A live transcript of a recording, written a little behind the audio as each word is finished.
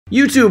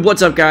YouTube,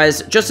 what's up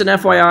guys? Just an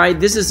FYI,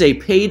 this is a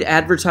paid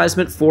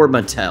advertisement for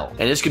Mattel.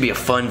 And this could be a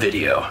fun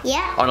video.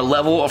 Yeah. On a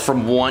level of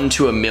from 1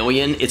 to a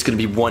million, it's gonna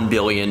be 1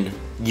 billion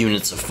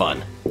units of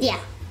fun. Yeah.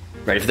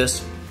 Ready for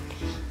this?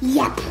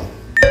 Yep.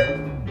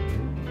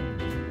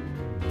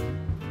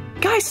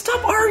 Guys,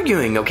 stop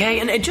arguing, okay?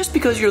 And just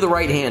because you're the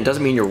right hand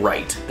doesn't mean you're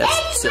right. That's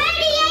it's silly.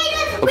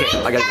 Radiator Springs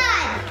Okay, I got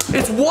time!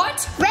 It's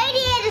what?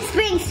 Radiator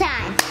Springs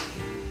time!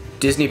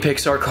 Disney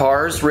Pixar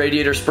Cars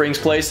Radiator Springs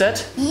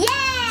playset? Yeah!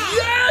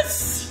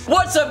 Yes!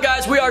 What's up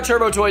guys? We are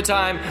Turbo Toy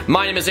Time.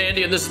 My name is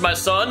Andy and this is my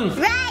son.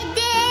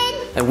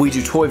 Raiden! And we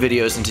do toy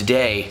videos, and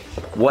today,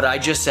 what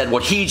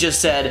he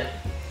just said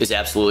is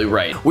absolutely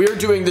right. We are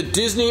doing the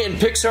Disney and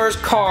Pixar's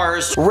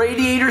Cars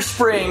Radiator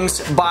Springs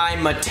by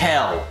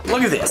Mattel.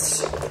 Look at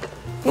this.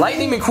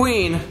 Lightning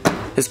McQueen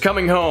is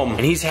coming home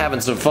and he's having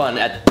some fun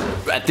at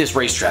this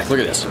racetrack. Look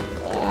at this.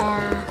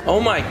 Yeah. Oh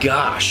my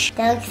gosh.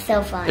 That looks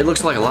so fun. It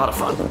looks like a lot of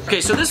fun.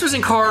 Okay, so this was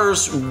in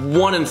Cars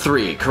 1 and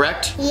 3,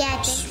 correct? Yeah,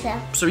 I think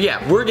so. So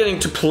yeah, we're getting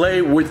to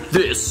play with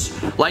this.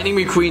 Lightning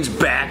McQueen's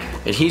back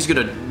and he's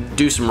gonna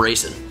do some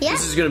racing. Yeah.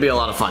 This is gonna be a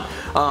lot of fun.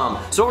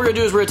 So what we're gonna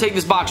do is we're gonna take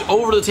this box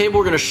over to the table,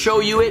 we're gonna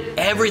show you it,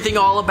 everything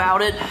all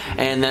about it,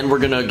 and then we're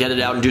gonna get it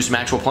out and do some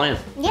actual playing.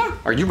 Yeah.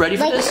 Are you ready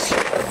for this?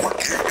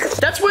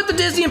 That's what the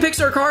Disney and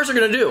Pixar cars are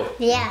gonna do.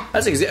 Yeah.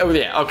 That's exactly, oh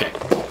yeah, okay.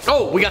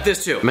 Oh, we got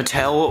this too.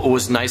 Mattel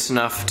was nice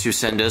enough to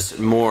send us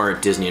more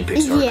Disney and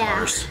Pixar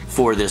cars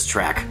for this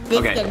track. This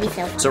is gonna be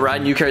so fun. So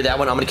Ryan, you carry that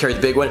one, I'm gonna carry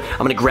the big one. I'm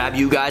gonna grab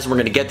you guys and we're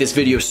gonna get this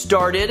video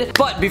started.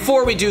 But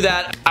before we do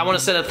that, I wanna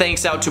send a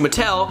thanks out to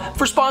Mattel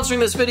for sponsoring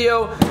this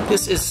video.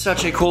 This is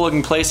such a cool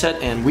looking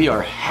playset and we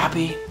are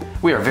happy.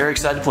 We are very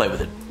excited to play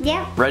with it.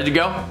 Yeah. Ready to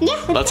go?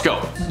 Yeah. Let's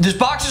go. This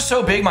box is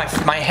so big, my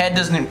head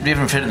doesn't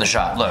even fit in the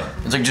shot. Look,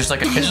 it's just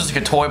like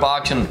a toy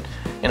box and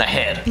in a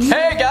head.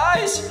 Hey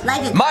guys!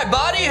 My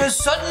body has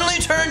suddenly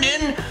turned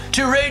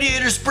into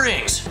Radiator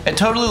Springs. It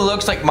totally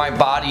looks like my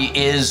body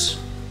is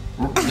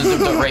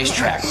the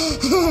racetrack.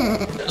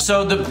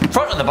 So the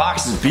front of the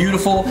box is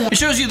beautiful. It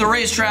shows you the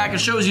racetrack. It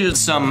shows you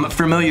some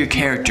familiar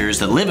characters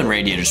that live in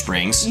Radiator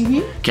Springs.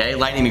 Okay,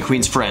 Lightning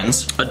McQueen's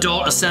friends.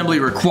 Adult assembly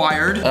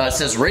required. It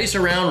says race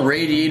around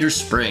Radiator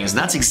Springs. And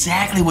that's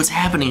exactly what's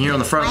happening here on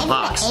the front of the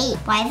box.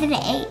 Why is it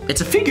an 8?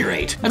 It's a figure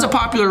 8. That's a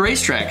popular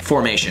racetrack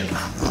formation.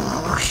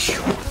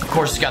 Of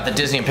course, it's got the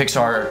Disney and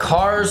Pixar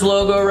Cars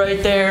logo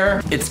right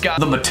there. It's got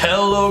the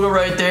Mattel logo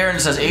right there, and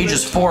it says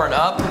ages 4 and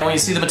up. And when you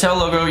see the Mattel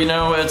logo, you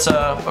know it's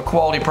a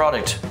quality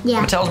product.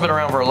 Yeah. Mattel's been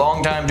around for a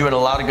long time, doing a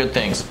lot of good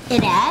things.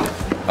 It has?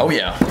 Oh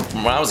yeah,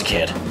 when I was a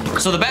kid.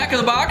 So the back of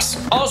the box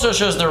also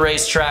shows the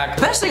racetrack.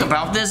 The best thing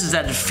about this is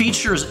that it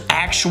features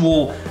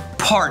actual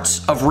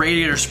parts of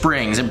Radiator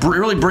Springs. It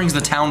really brings the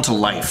town to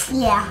life.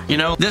 Yeah. You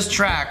know, this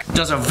track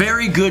does a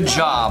very good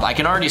job, I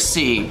can already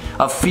see,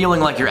 of feeling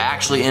like you're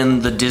actually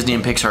in the Disney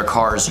and Pixar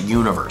Cars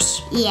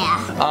universe.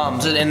 Yeah.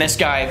 And this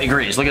guy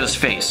agrees. Look at his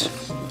face.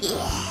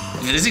 Yeah.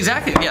 This is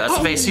exactly, yeah, that's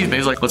the face he's made.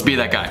 He's like, let's be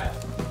that guy.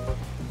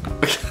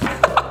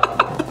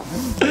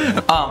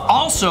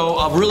 Also,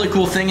 a really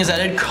cool thing is that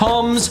it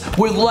comes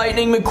with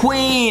Lightning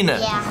McQueen.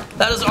 Yeah.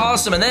 That is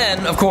awesome. And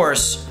then, of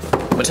course,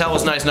 Mattel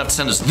was nice enough to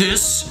send us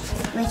this.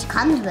 Which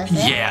comes with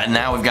it. Yeah,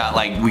 now we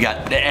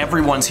got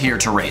everyone's here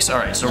to race. All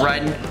right, so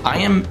Raiden, I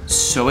am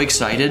so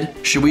excited.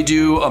 Should we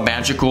do a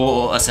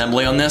magical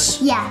assembly on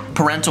this? Yeah.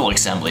 Parental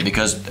assembly,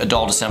 because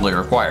adult assembly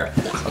required.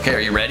 Yeah. Okay,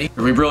 are you ready?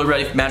 Are we really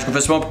ready for magical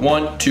fist bump?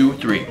 1, 2,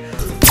 3.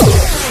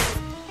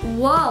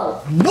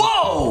 Whoa.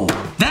 Whoa!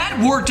 That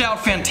worked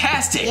out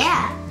fantastic.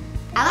 Yeah.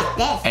 I like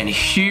this. And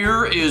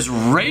here is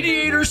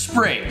Radiator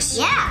Springs.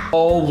 Yeah.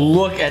 Oh,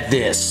 look at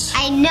this.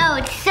 I know,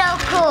 it's so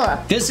cool.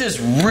 This is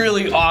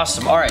really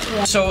awesome. All right,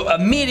 so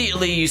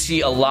immediately you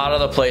see a lot of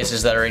the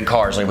places that are in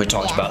Cars, like we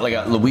talked about.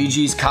 Like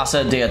Luigi's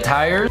Casa de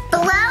Attire.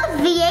 Below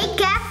V8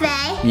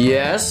 Cafe.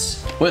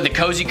 Yes. With the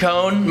Cozy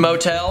Cone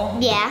Motel.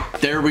 Yeah.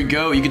 There we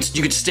go. You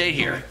could stay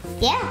here.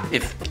 Yeah.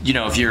 If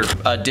you're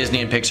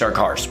Disney and Pixar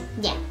Cars.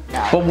 Yeah.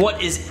 But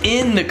what is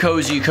in the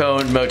Cozy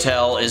Cone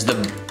Motel is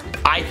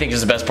I think is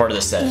the best part of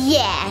this set.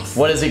 Yes.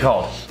 What is it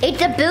called?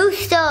 It's a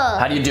booster.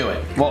 How do you do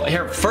it? Well,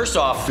 here, first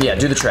off, yeah,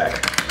 do the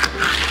track.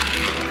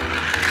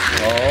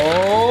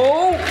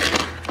 Oh!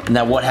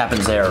 Now what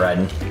happens there,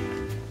 Raiden?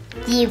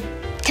 You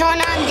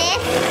turn on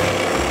this,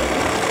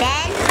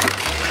 then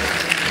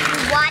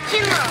you watch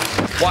it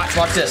move.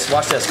 Watch this,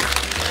 watch this.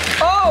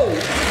 Oh!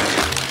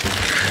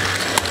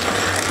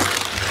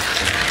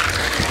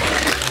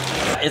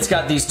 It's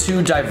got these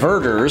 2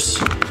 diverters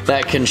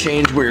that can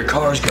change where your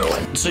car's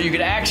going. So you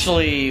could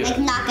actually,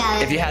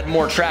 if you had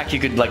more track, you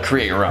could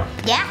create your own.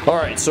 Yeah. All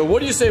right, so what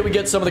do you say we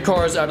get some of the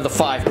cars out of the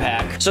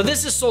 5-pack? So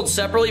this is sold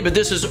separately, but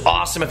this is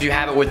awesome if you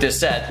have it with this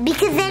set.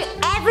 Because then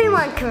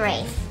everyone can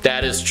race.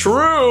 That is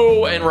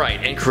true and right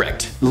and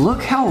correct.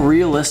 Look how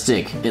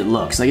realistic it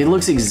looks. Like it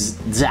looks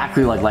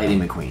exactly like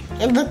Lightning McQueen.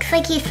 It looks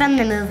like he's from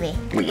the movie.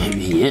 Wait,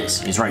 he is.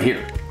 He's right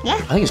here. Yeah.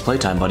 I think it's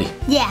playtime, buddy.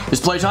 Yeah. It's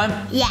playtime?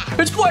 Yeah.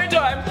 It's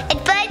playtime!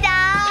 It's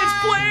playtime! It's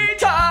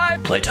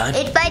playtime! Playtime?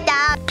 It's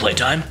playtime!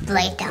 Playtime?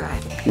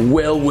 Playtime.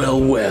 Well,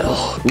 well,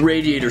 well.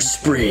 Radiator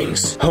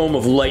Springs, home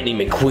of Lightning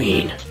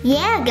McQueen.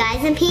 Yeah,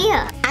 guys, I'm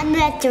here. I'm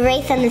gonna have to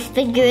race on this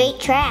figure 8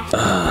 track.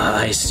 Ah,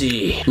 I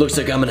see. Looks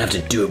like I'm gonna have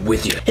to do it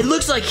with you. It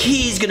looks like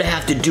he's gonna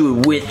have to do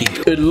it with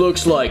you. It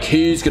looks like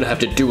he's gonna have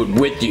to do it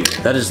with you.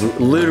 That is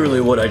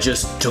literally what I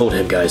just told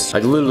him, guys. I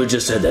literally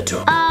just said that to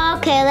him.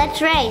 Okay,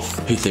 let's race.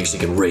 He thinks he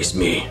can race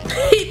me.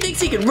 He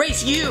thinks he can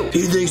race you.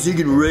 He thinks he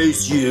can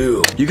race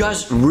you. You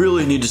guys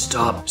really need to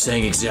stop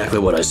saying exactly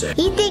what I say.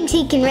 He thinks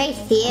he can race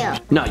you.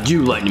 Not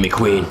you, Lightning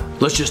McQueen.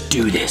 Let's just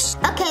do this.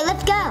 Okay,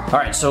 let's go. All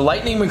right, so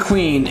Lightning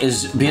McQueen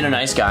is being a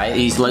nice guy.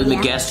 He's letting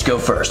the guests go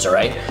first, all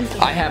right? Okay.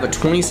 I have a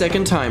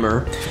 20-second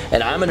timer,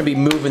 and I'm gonna be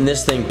moving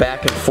this thing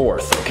back and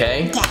forth,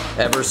 okay?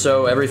 Ever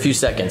so, every few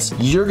seconds.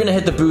 You're gonna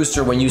hit the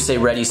booster when you say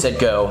ready, set,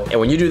 go, and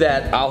when you do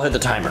that, I'll hit the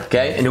timer,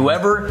 okay? And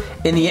whoever,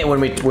 in the end,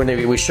 when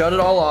we shut it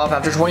all off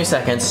after 20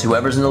 seconds,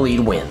 whoever's in the lead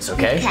wins,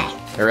 okay? Okay.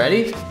 You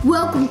ready?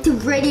 Welcome to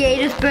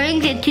Radiator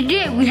Springs, and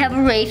today we have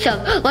a race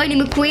of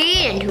Lightning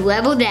McQueen and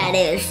whoever that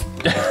is.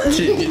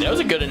 That was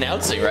a good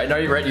announcing, right? Now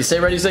you ready? You say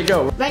ready, set,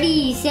 go.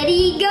 Ready,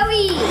 steady, go!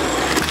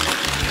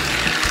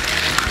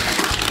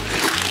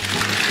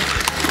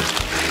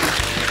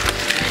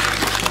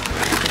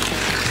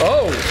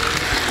 Oh!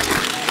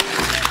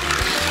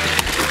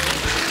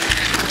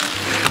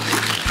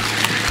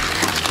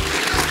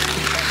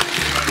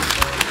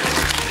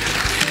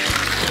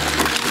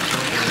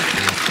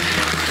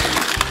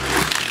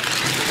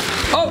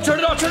 Oh, turn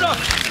it off, turn it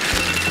off!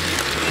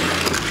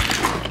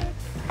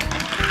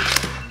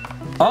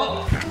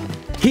 Oh,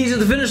 he's at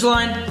the finish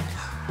line.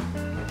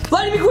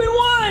 Lightning McQueen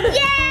won!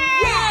 Yeah!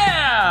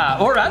 Yeah!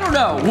 Or I don't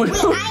know.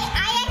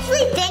 I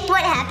actually think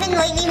what happened,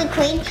 Lightning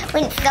McQueen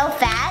went so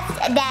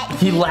fast that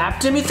he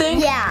lapped him, you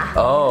think? Yeah.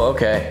 Oh,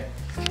 okay.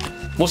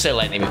 We'll say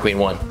Lightning McQueen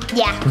won.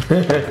 Yeah.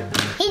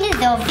 He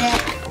deserved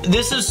it.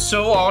 This is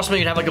so awesome that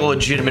you can have like a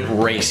legitimate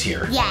race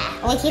here. Yeah,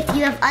 like if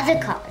you have other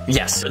cars.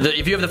 Yes,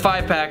 if you have the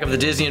 5-pack of the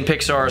Disney and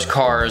Pixar's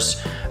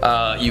cars,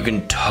 you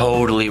can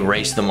totally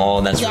race them all,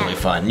 and that's really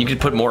fun. You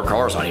could put more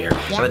cars on here.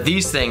 Yeah. But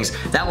these things,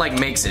 that like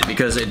makes it,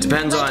 because it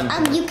depends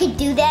on... You could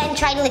do that and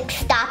try to like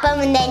stop them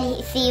and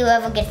then see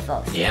whoever gets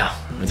first. Yeah,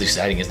 it's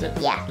exciting, isn't it?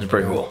 Yeah. It's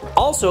pretty cool.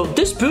 Also,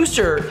 this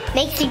booster...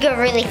 makes you go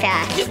really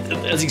fast. Yeah,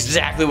 that's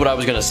exactly what I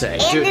was gonna say.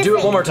 And do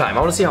it one more time.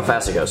 I wanna see how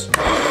fast it goes.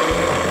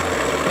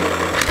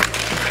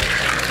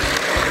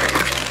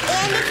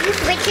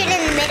 Switch it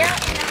in the middle,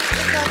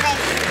 it goes like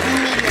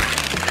medium.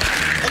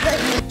 It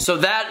goes medium. So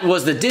that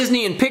was the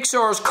Disney and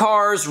Pixar's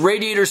Cars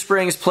Radiator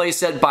Springs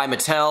playset by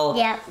Mattel.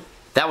 Yep.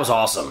 That was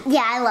awesome.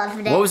 Yeah, I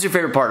loved it. What was your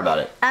favorite part about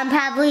it?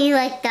 Probably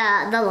like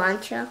the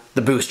launcher.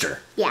 The booster.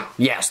 Yeah.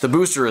 Yes, the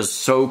booster is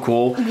so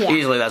cool. Yeah.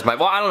 Easily that's my,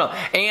 well, I don't know.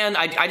 And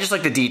I just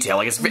like the detail.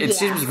 Like it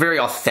seems very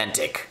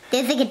authentic.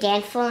 There's like a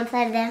dance floor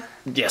inside of there.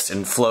 Yes,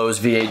 in Flo's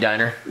V8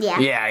 Diner. Yeah.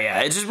 Yeah.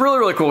 It's just really,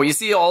 really cool. You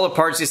see all the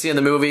parts you see in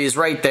the movies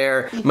right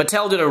there.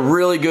 Mattel did a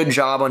really good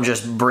job on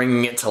just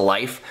bringing it to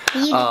life.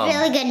 You did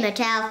really good,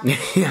 Mattel.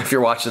 Yeah, if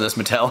you're watching this,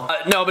 Mattel.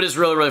 No, but it's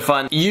really, really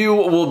fun. You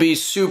will be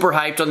super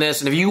hyped on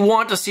this, and if you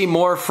want to see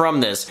more from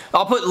this,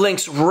 I'll put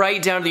links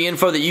right down to the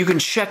info that you can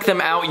check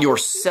them out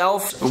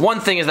yourself. One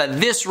thing is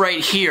that this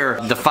right here,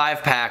 the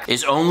 5-pack,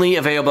 is only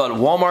available at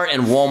Walmart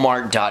and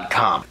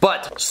Walmart.com.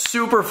 But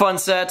super fun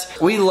set.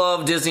 We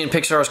love Disney and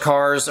Pixar's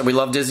cars, and we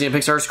love Disney and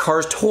Pixar's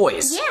cars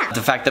toys. Yeah.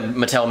 The fact that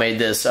Mattel made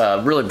this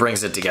really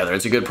brings it together.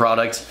 It's a good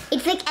product.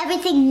 It's like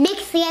everything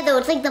mixed together.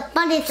 It's like the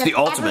funnest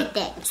of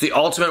everything. It's the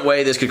ultimate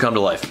way this could come to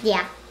life.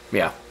 Yeah.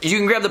 Yeah. You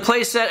can grab the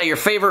playset at your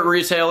favorite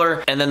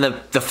retailer, and then the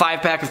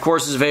 5-pack, of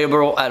course, is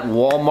available at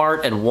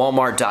Walmart and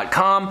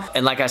Walmart.com.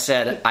 And like I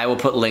said, I will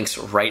put links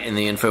right in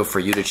the info for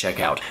you to check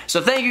out. So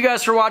thank you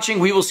guys for watching.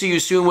 We will see you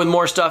soon with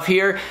more stuff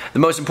here. The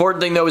most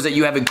important thing, though, is that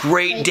you have a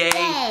great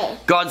day.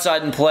 Go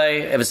outside and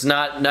play. If it's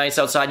not nice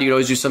outside, you can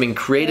always do something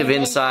creative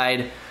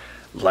inside,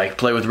 like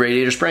play with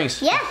Radiator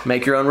Springs. Yeah.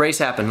 Make your own race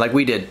happen, like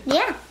we did.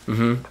 Yeah.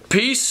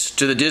 Peace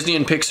to the Disney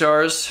and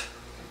Pixar's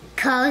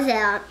Cars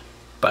out.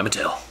 by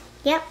Mattel.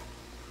 Yep.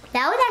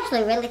 That was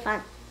actually really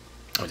fun.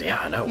 Oh, yeah,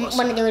 I know it was.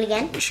 Want to do it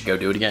again? We should go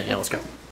do it again. Yeah, let's go.